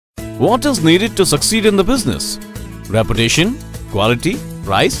What is needed to succeed in the business? Reputation, quality,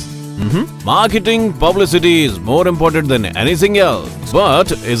 price? Marketing, publicity is more important than anything else.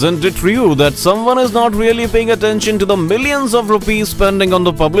 But isn't it true that someone is not really paying attention to the millions of rupees spending on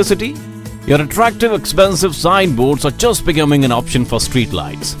the publicity? Your attractive, expensive signboards are just becoming an option for street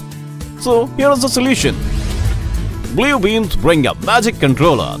lights. So here is the solution. Bluebeams bring a magic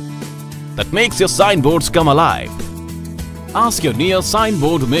controller that makes your signboards come alive. Ask your near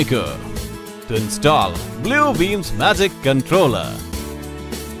signboard maker to install Bluebeams Magic Controller.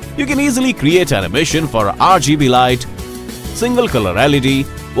 You can easily create animation for RGB light, single color LED,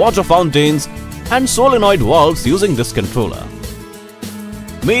 water fountains and solenoid valves using this controller.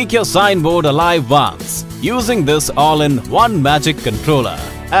 Make your signboard alive once using this all-in-one magic controller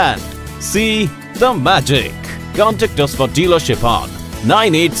and see the magic. Contact us for dealership on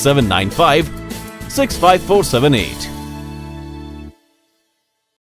 98795 65478.